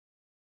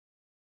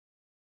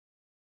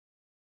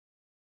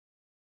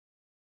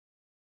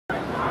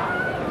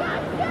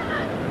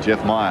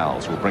Jeff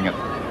Miles will bring it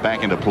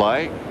back into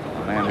play.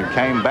 A man who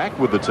came back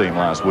with the team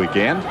last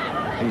weekend.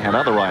 He had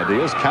other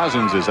ideas.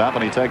 Cousins is up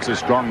and he takes a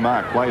strong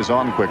mark. Plays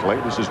on quickly.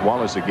 This is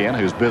Wallace again,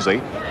 who's busy.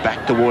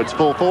 Back towards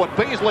full forward.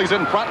 Beasley's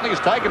in front and he's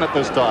taken it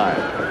this time.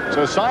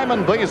 So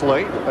Simon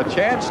Beasley, a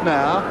chance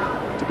now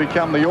to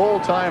become the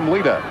all-time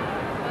leader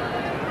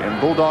in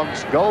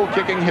Bulldogs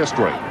goal-kicking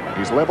history.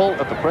 He's level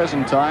at the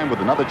present time with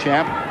another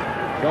champ,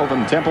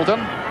 Kelvin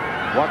Templeton.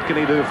 What can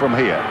he do from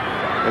here?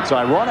 It's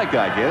ironic,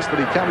 I guess, that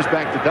he comes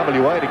back to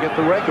WA to get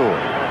the record.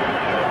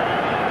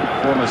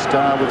 Former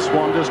star with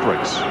Swan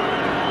Districts.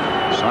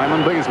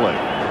 Simon Beasley.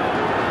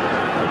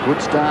 A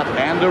good start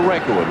and a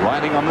record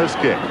riding on this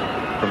kick.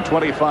 From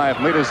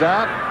 25 metres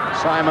out,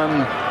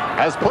 Simon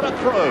has put it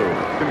through.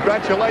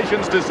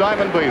 Congratulations to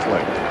Simon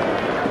Beasley.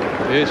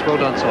 Yes, well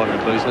done, Simon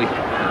Beasley.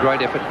 A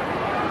great effort.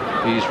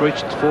 He's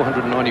reached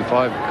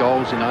 495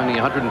 goals in only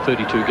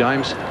 132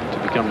 games to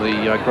become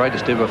the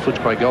greatest ever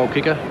Footscray goal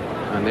kicker.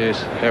 And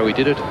there's how he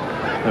did it.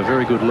 A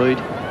very good lead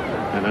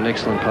and an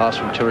excellent pass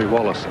from Terry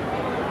Wallace.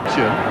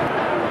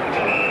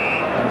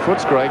 And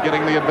Footscray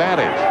getting the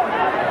advantage.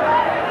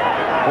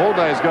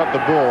 Allday's got the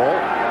ball.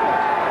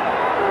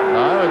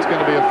 No, it's going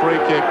to be a free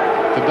kick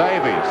to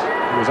Davies.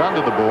 He was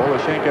under the ball.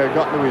 Lashenko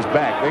got to his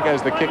back. There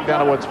goes the kick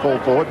down towards full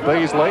forward.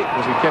 Beasley,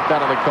 was he kept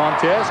out of the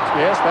contest?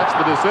 Yes, that's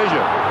the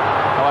decision.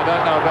 Oh, I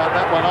don't know about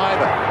that one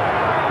either.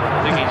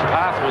 I think his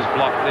path was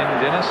blocked then,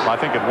 Dennis. I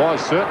think it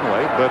was,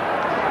 certainly, but,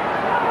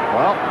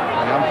 well,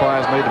 the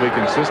umpires need to be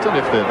consistent.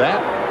 If they're that,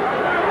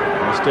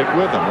 we'll stick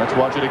with them. Let's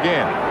watch it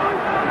again.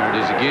 There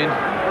it is again.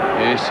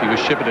 Yes, he was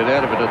shepherded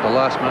out of it at the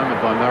last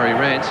moment by Murray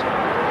Rance.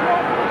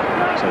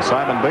 So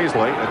Simon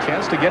Beasley, a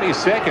chance to get his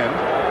second.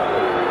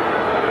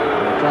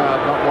 The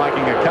crowd not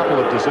liking a couple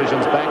of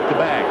decisions back to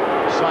back.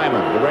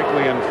 Simon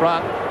directly in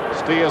front,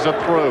 steers it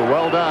through.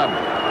 Well done.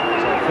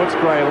 So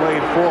Footscray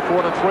lead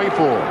 4-4 to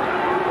 3-4.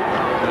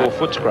 For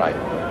Footscray.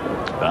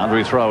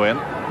 Boundary throw in.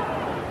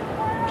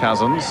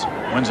 Cousins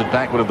wins it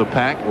backward of the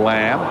pack.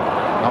 Lamb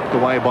knocked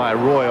away by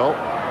Royal.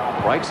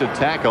 Breaks a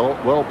tackle.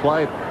 Well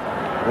played.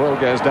 Royal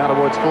goes down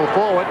towards full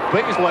forward.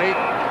 Beasley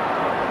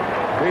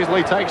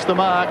takes the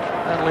mark.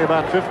 Only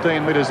about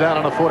 15 metres out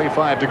on a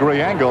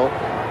 45-degree angle.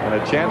 And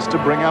a chance to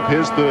bring up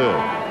his third.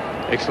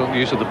 Excellent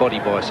use of the body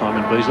by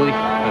Simon Beasley.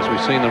 As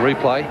we've seen the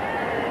replay,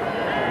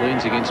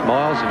 leans against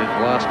Miles and at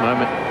the last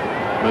moment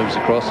moves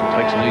across and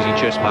takes an easy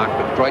chest mark,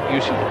 but great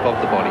use of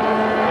the body.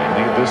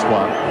 They need this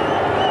one.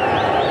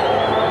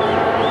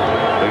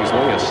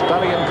 Beasley, a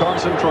study in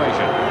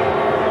concentration.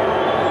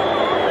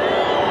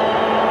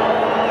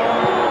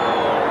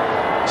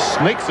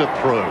 Sneaks it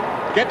through.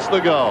 Gets the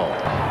goal.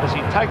 As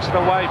he takes it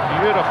away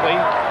beautifully,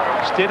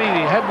 steady,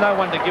 he had no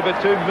one to give it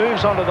to,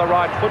 moves onto the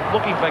right foot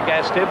looking for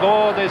Gastev.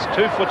 Oh, there's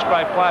two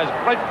Footscray players.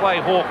 Great play,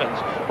 Hawkins.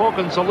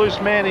 Hawkins, a loose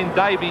man in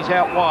Davies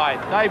out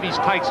wide. Davies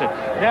takes it.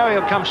 Now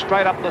he'll come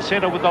straight up the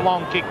centre with the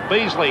long kick.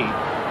 Beasley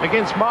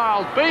against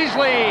Miles.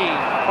 Beasley!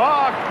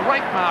 Oh,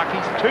 great mark.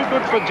 He's too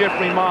good for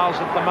Jeffrey Miles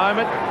at the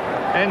moment.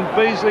 And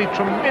Beasley,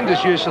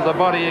 tremendous use of the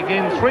body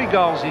again. 3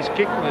 goals he's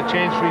kicked and a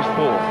chance for his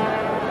 4th.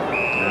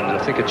 And I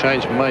think a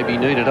change may be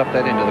needed up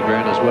that end of the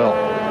ground as well.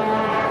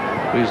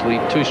 Beasley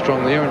too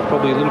strong there and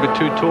probably a little bit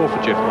too tall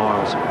for Jeff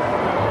Miles.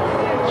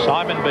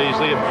 Simon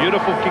Beasley, a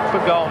beautiful kick for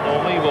goal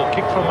normally. Will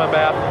kick from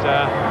about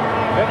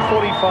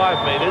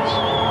 45 metres.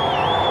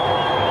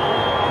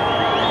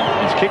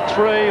 He's kicked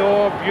 3.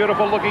 Oh,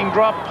 beautiful looking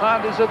drop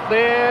punt. Is it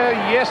there?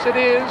 Yes, it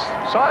is.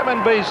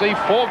 Simon Beasley,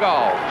 4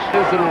 goals.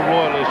 Here's little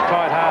Royal who's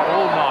tried hard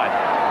all night.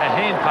 A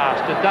hand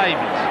pass to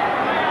Davies.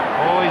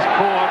 Oh, he's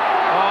caught.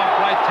 Oh,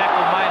 great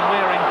tackle, Main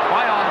Wearing.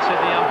 Play on, said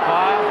the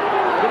umpire.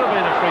 Could have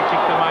been a free kick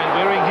to Main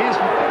Wearing. Here's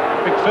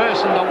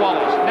McPherson to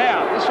Wallace.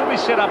 Now, this will be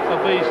set up for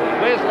Beasley.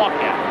 Where's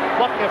Lockyer?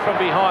 Lockyer from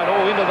behind,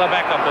 all into the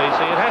back of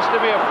Beasley. It has to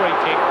be a free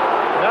kick.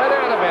 No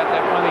doubt about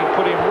that one. He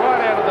put him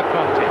right out of the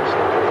contest.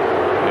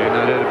 Yeah,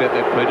 no doubt about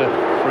that, Peter.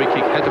 Free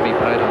kick had to be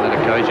paid on that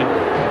occasion.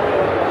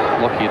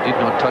 Lockyer did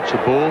not touch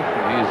the ball.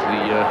 Here's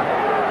the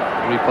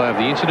replay of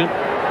the incident.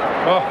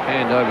 Oh.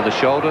 Hand over the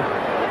shoulder.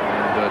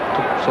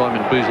 Took Simon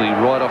Beasley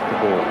right off the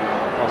ball.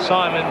 Well,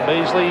 Simon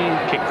Beasley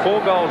kicked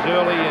 4 goals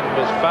early and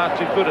was far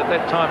too good at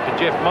that time for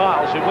Jeff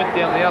Miles, who went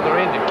down the other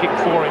end and kicked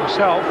 4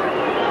 himself.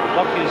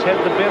 Lockyer's had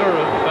the better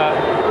of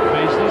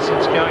Beasley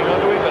since going on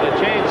to him, but a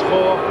chance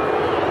for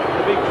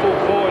the big full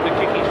forward to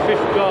kick his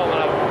 5th goal,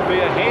 and it would be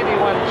a handy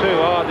one too.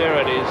 Oh,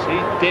 there it is.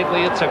 He's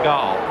deadly. It's a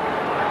goal.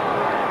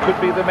 Could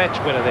be the match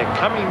winner. They're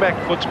coming back,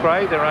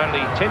 Footscray. They're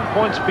only 10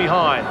 points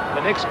behind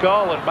the next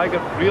goal and make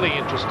it really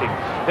interesting.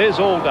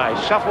 There's Allday,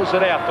 shuffles it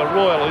out to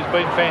Royal, who's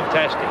been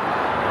fantastic.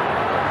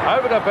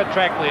 Over to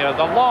Petraglia,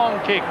 the long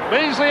kick.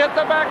 Beasley at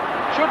the back,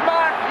 should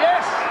mark,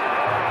 yes!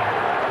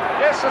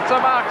 Yes, it's a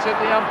mark, said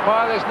the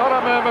umpire. There's not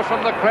a murmur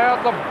from the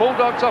crowd. The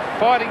Bulldogs are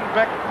fighting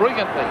back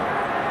brilliantly.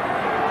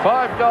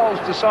 5 goals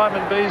to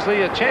Simon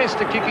Beasley, a chance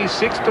to kick his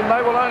 6th, and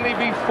they will only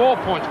be 4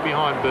 points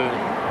behind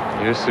Burnie.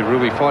 Yes, they're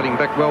really fighting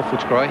back well,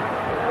 Footscray.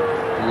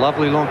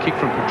 Lovely long kick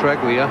from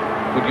Petraglia.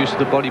 Good use of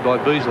the body by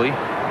Beasley.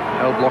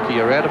 Held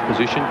Lockyer out of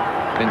position.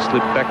 then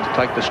slipped back to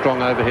take the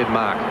strong overhead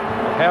mark.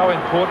 How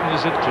important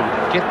is it to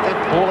get that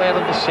ball out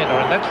of the centre?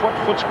 And that's what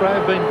Footscray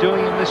have been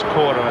doing in this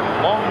quarter. And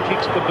long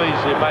kicks to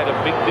Beasley made a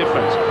big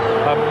difference.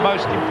 A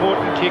most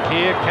important kick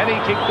here. Can he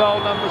kick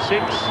goal number 6?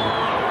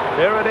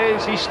 There it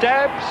is. He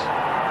stabs.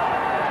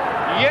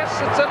 Yes,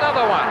 it's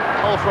another one.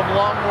 Ball from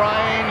long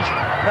range.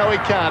 No, he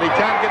can't. He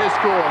can't get his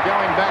score.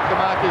 Going back, the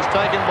mark is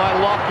taken by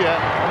Lockyer,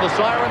 and the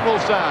siren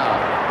will sound.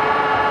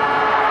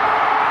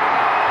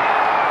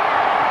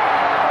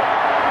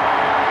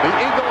 The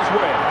Eagles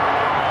win.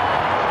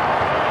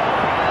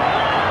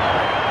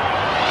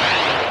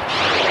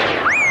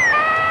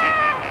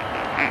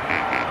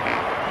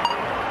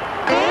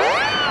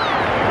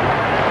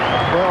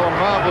 Well, a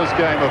marvellous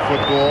game of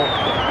football.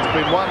 It's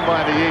been won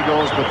by the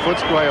Eagles, but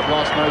Footscray have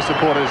lost no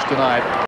supporters tonight.